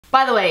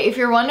By the way, if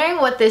you're wondering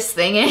what this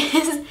thing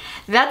is,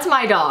 that's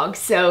my dog,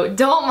 so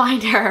don't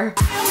mind her.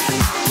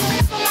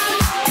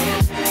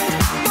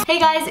 Hey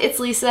guys, it's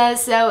Lisa.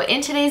 So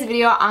in today's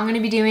video, I'm going to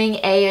be doing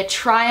a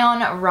try on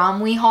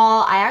Romwe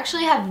haul. I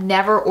actually have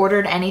never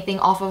ordered anything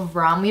off of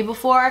Romwe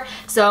before,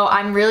 so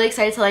I'm really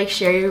excited to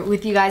share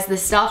with you guys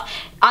this stuff.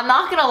 I'm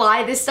not gonna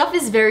lie, this stuff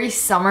is very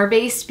summer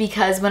based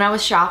because when I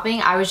was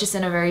shopping, I was just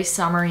in a very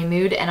summery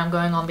mood and I'm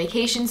going on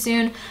vacation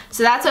soon.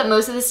 So that's what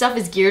most of this stuff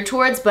is geared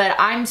towards, but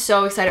I'm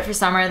so excited for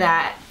summer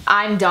that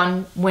I'm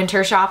done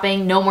winter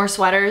shopping, no more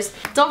sweaters.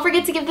 Don't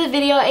forget to give the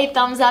video a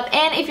thumbs up,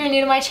 and if you're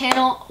new to my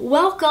channel,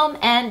 welcome,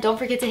 and don't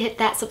forget to hit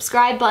that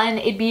subscribe button.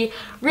 It'd be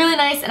really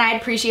nice and I'd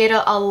appreciate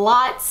it a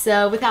lot.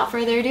 So without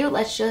further ado,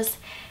 let's just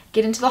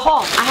get into the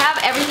haul. I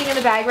have everything in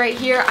the bag right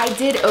here. I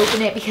did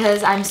open it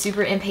because I'm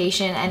super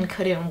impatient and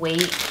couldn't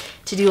wait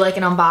to do an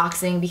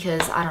unboxing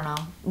because I don't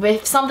know.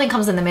 If something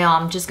comes in the mail,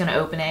 I'm just gonna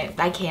open it.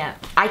 I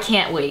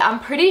can't wait. I'm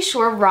pretty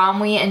sure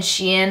Romwe and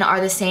Shein are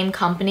the same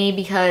company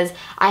because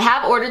I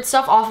have ordered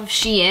stuff off of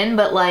Shein,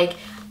 but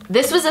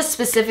this was a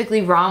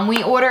specifically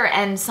Romwe order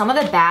and some of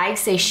the bags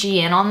say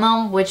Shein on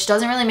them, which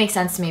doesn't really make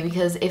sense to me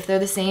because if they're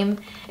the same,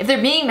 if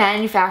they're being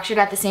manufactured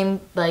at the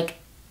same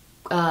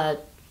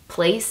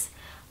place,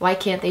 why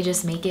can't they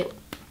just make it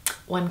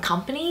one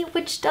company?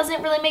 Which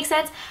doesn't really make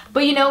sense,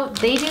 but you know,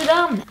 they do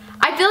them.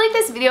 I feel like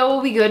this video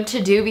will be good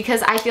to do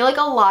because I feel like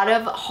a lot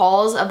of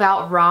hauls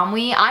about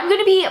Romwe, I'm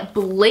gonna be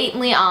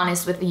blatantly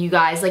honest with you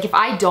guys. If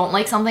I don't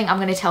like something, I'm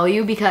gonna tell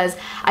you because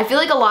I feel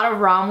like a lot of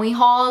Romwe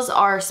hauls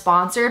are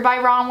sponsored by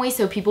Romwe,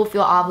 so people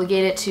feel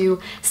obligated to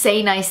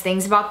say nice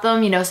things about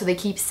them, you know, so they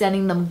keep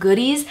sending them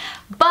goodies.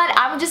 But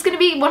I'm just gonna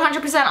be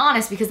 100%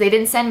 honest because they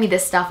didn't send me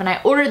this stuff and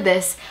I ordered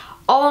this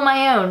all on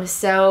my own.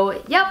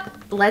 So yep,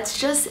 let's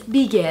just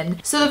begin.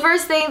 So the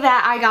first thing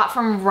that I got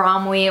from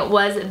Romwe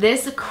was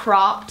this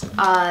cropped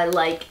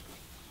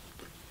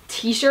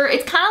t-shirt.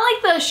 It's kind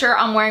of like the shirt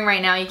I'm wearing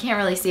right now. You can't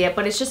really see it,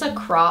 but it's just a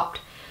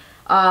cropped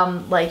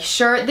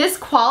shirt. This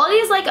quality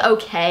is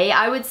okay,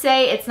 I would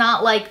say. It's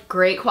not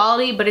great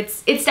quality, but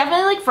it's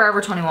definitely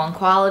Forever 21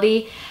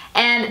 quality.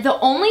 And the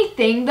only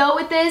thing though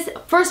with this,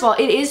 first of all,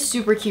 it is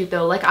super cute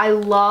though. I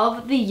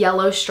love the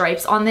yellow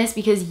stripes on this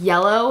because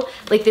yellow,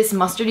 this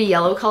mustardy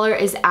yellow color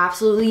is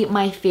absolutely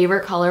my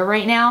favorite color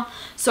right now.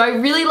 So I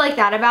really like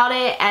that about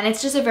it, and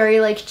it's just a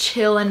very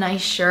chill and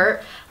nice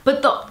shirt.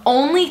 But the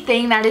only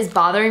thing that is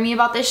bothering me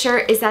about this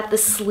shirt is that the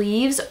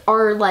sleeves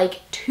are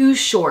too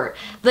short.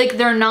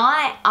 They're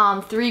not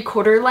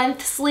 3/4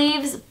 length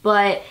sleeves,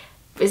 but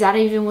is that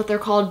even what they're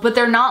called? But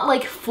they're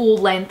not full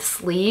length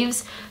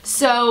sleeves.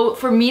 So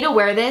for me to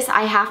wear this,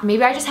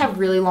 maybe I just have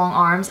really long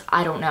arms,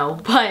 I don't know.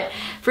 But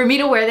for me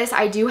to wear this,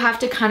 I do have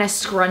to kind of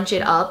scrunch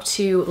it up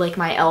to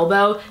my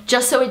elbow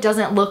just so it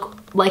doesn't look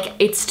like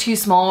it's too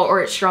small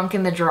or it's shrunk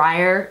in the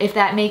dryer, if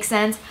that makes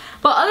sense.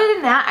 But other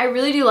than that, I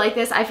really do like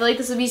this. I feel like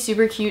this would be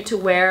super cute to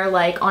wear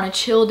on a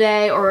chill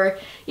day, or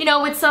you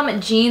know, with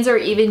some jeans or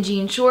even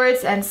jean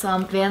shorts and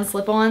some Vans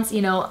slip-ons,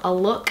 you know, a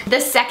look.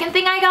 The second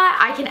thing I got,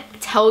 I can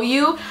tell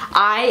you,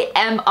 I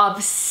am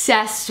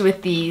obsessed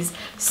with these.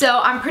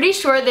 So I'm pretty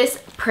sure this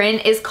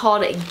print is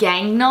called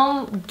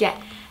Gangnam.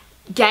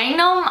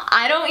 Gangnam?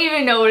 I don't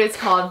even know what it's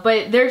called,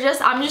 but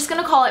I'm just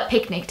gonna call it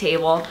picnic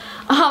table.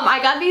 I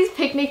got these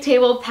picnic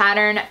table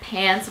pattern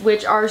pants,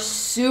 which are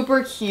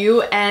super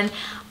cute, and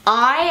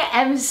I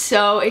am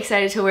so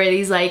excited to wear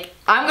these.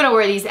 I'm gonna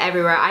wear these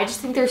everywhere. I just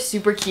think they're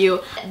super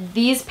cute.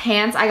 These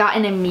pants I got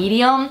in a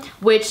medium,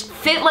 which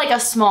fit a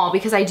small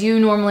because I do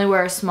normally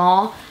wear a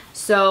small.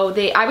 So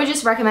I would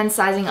just recommend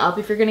sizing up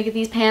if you're gonna get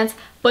these pants,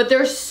 but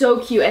they're so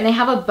cute, and they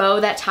have a bow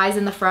that ties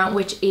in the front,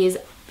 which is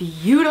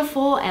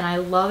beautiful, and I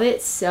love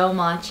it so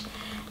much.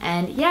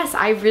 And yes,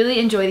 I really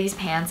enjoy these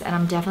pants, and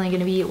I'm definitely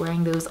gonna be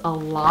wearing those a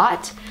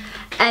lot.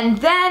 And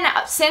then,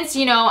 since,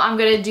 you know, I'm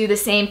gonna do the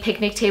same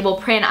picnic table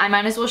print, I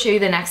might as well show you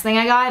the next thing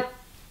I got.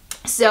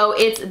 So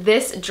it's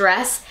this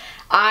dress.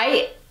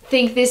 I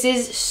think this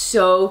is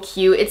so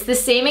cute. It's the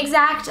same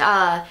exact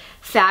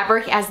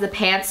fabric as the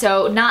pants,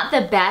 so not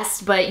the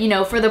best, but you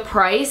know, for the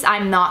price,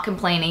 I'm not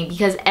complaining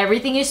because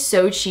everything is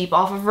so cheap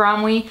off of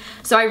Romwe,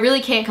 so I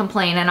really can't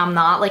complain, and I'm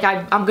not,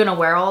 I'm gonna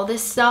wear all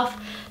this stuff.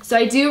 So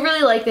I do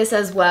really like this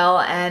as well,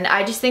 and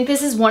I just think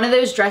this is one of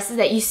those dresses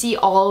that you see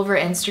all over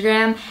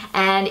Instagram,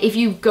 and if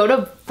you go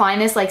to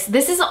find this,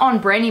 this is on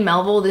Brandy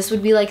Melville, this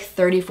would be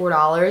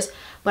 $34,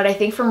 but I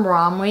think from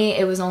Romwe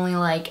it was only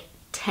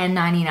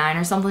 $10.99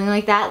 or something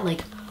like that.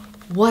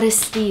 What a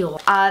steal.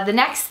 The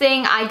next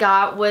thing I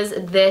got was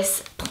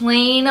this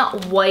plain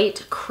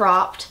white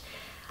cropped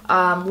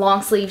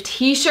long sleeve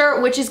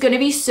t-shirt, which is gonna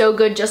be so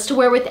good just to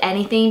wear with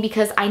anything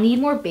because I need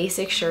more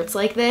basic shirts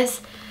like this.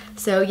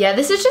 So yeah,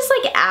 this is just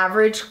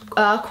average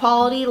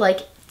quality,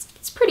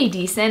 it's pretty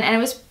decent, and it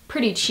was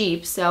pretty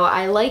cheap, so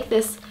I like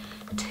this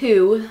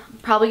too.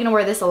 Probably gonna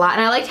wear this a lot,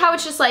 and I liked how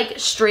it's just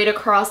straight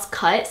across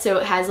cut, so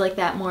it has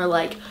that more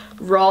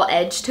raw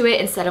edge to it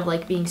instead of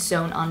like being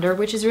sewn under,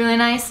 which is really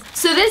nice.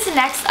 So this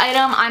next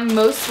item I'm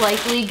most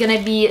likely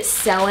gonna be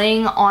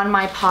selling on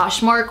my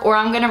Poshmark, or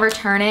I'm gonna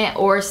return it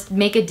or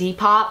make a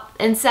Depop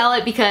and sell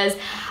it, because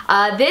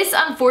this,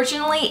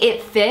 unfortunately,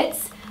 it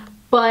fits,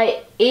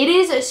 but it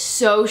is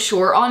so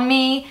short on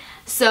me.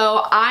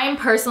 So I'm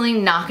personally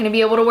not gonna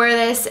be able to wear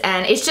this,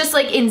 and it's just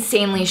like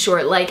insanely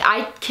short. Like,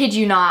 I kid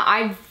you not,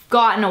 I've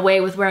gotten away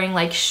with wearing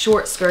like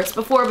short skirts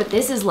before, but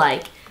this is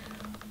like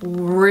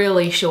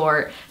really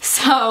short.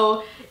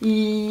 So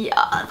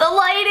yeah, the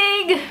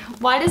lighting,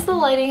 why does the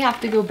lighting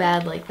have to go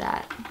bad like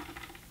that?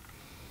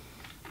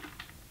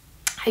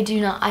 I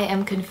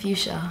am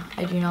Confucia.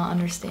 I do not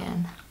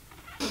understand.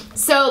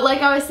 So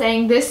like I was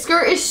saying, this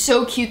skirt is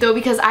so cute though,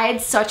 because I had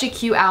such a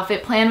cute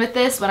outfit planned with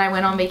this when I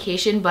went on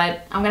vacation,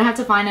 but I'm gonna have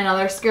to find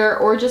another skirt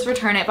or just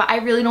return it. But I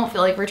really don't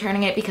feel like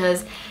returning it,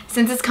 because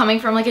since it's coming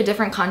from like a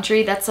different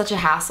country, that's such a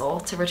hassle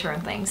to return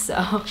things.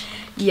 So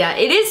yeah,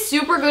 it is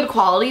super good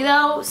quality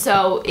though.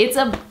 So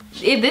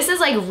this is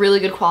like really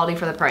good quality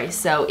for the price.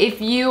 So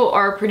if you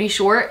are pretty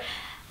short,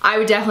 I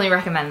would definitely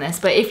recommend this.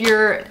 But if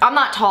I'm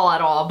not tall at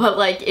all, but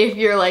like if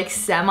you're like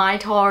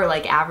semi-tall or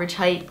like average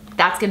height,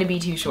 that's gonna be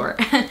too short.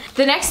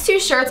 The next two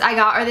shirts I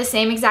got are the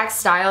same exact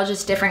style,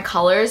 just different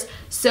colors.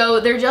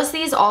 So they're just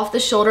these off the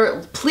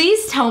shoulder.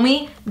 Please tell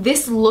me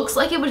this looks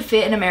like it would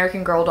fit an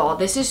American Girl doll.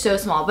 This is so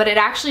small, but it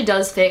actually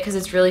does fit because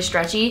it's really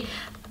stretchy.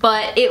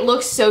 But it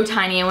looks so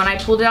tiny, and when I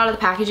pulled it out of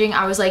the packaging,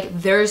 I was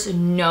like, there's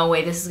no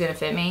way this is gonna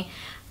fit me.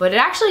 But it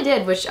actually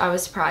did, which I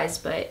was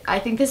surprised. But I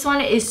think this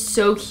one is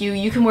so cute.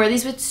 You can wear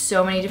these with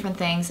so many different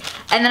things.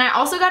 And then I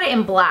also got it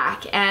in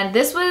black, and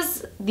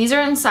these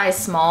are in size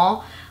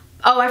small.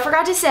 Oh, I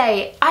forgot to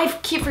say, I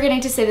keep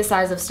forgetting to say the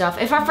size of stuff.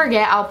 If I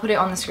forget, I'll put it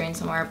on the screen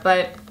somewhere.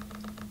 But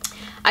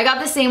I got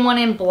the same one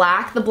in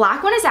black. The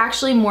black one is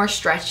actually more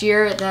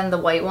stretchier than the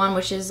white one,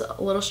 which is a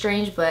little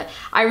strange, but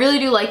I really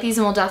do like these,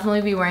 and we'll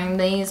definitely be wearing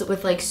these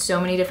with like so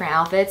many different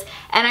outfits.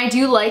 And I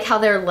do like how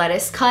they're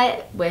lettuce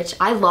cut, which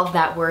I love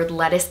that word,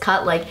 lettuce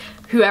cut. Like,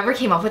 whoever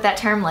came up with that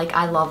term, like,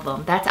 I love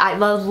them. I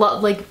love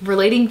like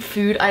relating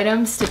food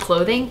items to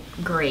clothing,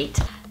 great.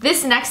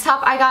 This next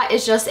top I got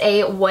is just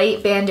a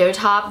white bandeau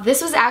top.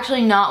 This was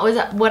actually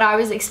not what I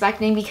was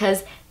expecting,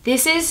 because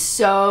this is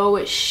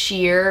so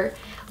sheer.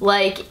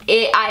 Like,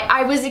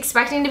 I was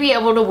expecting to be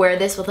able to wear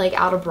this with like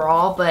out a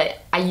bra, but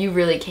you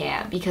really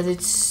can't, because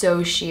it's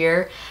so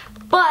sheer.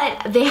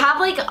 But they have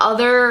like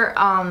other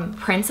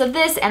prints of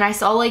this, and I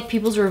saw like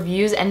people's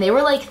reviews, and they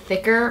were like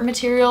thicker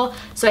material,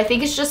 so I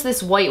think it's just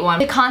this white one.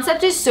 The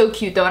concept is so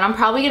cute though, and I'm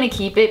probably gonna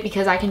keep it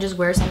because I can just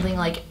wear something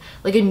like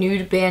a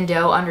nude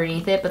bandeau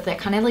underneath it, but that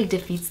kind of like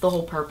defeats the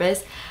whole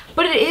purpose.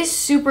 But it is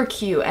super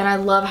cute, and I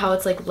love how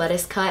it's like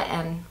lettuce cut,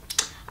 and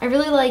I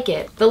really like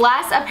it. The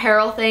last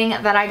apparel thing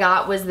that I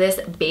got was this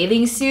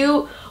bathing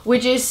suit,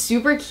 which is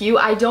super cute.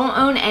 I don't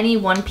own any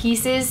one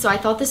pieces, so I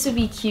thought this would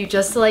be cute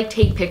just to like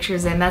take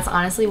pictures in. That's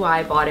honestly why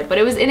I bought it, but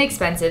it was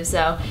inexpensive,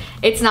 so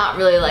it's not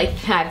really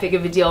like that big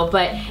of a deal.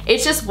 But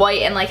it's just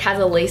white and like has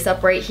a lace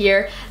up right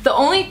here. The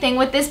only thing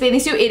with this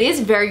bathing suit, it is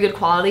very good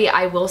quality.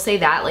 I will say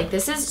that. Like,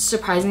 this is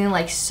surprisingly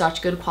like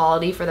such good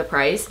quality for the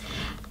price.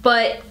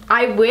 But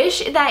I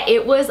wish that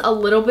it was a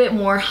little bit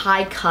more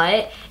high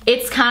cut.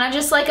 It's kind of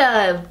just like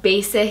a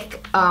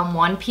basic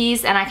one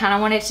piece, and I kind of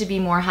want it to be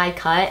more high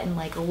cut and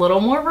like a little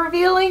more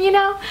revealing, you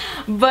know?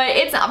 But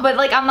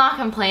like, I'm not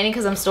complaining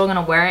because I'm still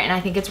gonna wear it, and I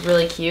think it's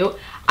really cute.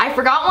 I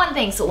forgot one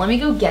thing, so let me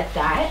go get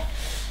that.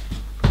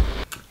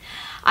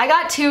 I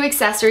got two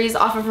accessories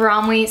off of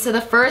Romwe. So the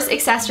first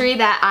accessory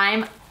that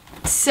I'm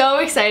so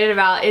excited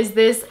about is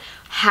this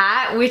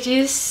hat, which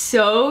is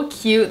so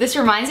cute. This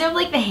reminds me of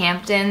like the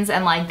Hamptons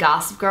and like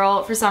Gossip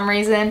Girl for some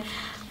reason,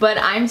 but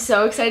I'm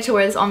so excited to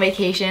wear this on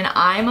vacation.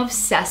 I'm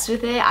obsessed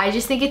with it. I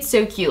just think it's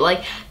so cute.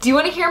 Like, do you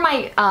want to hear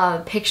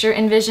my picture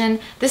envision?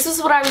 This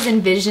is what I was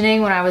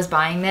envisioning when I was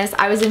buying this.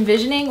 I was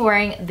envisioning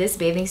wearing this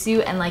bathing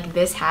suit and like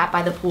this hat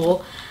by the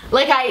pool.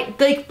 Like, I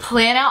like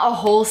plan out a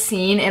whole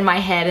scene in my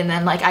head, and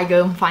then like I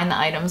go and find the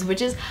items,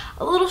 which is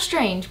a little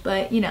strange,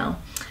 but you know.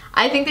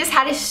 I think this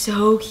hat is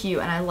so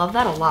cute, and I love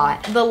that a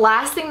lot. The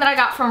last thing that I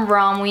got from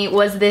Romwe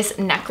was this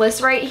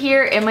necklace right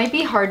here. It might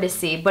be hard to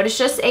see, but it's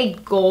just a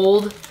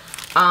gold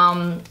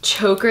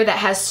choker that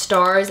has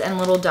stars and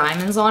little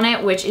diamonds on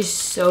it, which is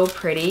so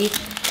pretty.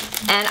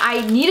 And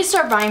I need to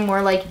start buying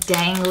more like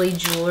dangly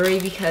jewelry,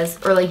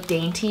 or like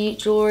dainty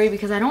jewelry,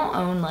 because I don't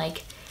own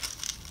like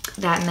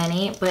that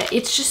many, but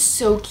it's just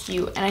so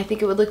cute, and I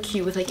think it would look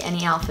cute with like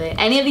any outfit.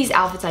 Any of these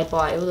outfits I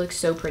bought, it would look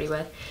so pretty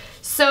with.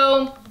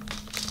 So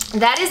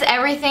that is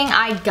everything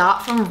I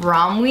got from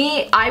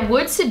Romwe. I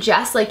would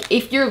suggest, like,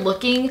 if you're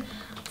looking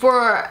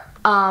for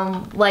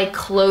like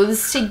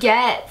clothes to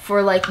get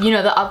for like, you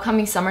know, the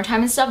upcoming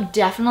summertime and stuff,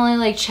 definitely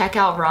like check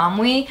out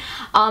Romwe.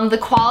 The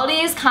quality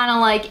is kind of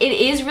like, it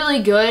is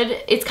really good.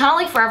 It's kind of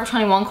like Forever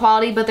 21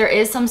 quality, but there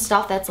is some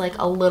stuff that's like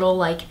a little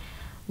like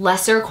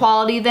lesser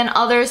quality than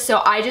others,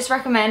 so I just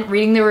recommend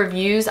reading the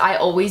reviews. I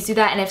always do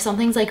that, and if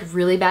something's like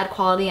really bad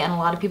quality and a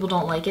lot of people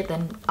don't like it,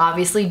 then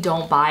obviously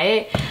don't buy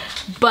it.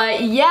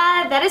 But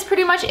yeah, that is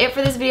pretty much it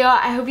for this video.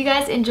 I hope you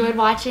guys enjoyed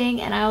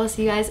watching, and I will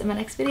see you guys in my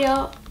next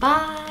video.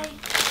 Bye.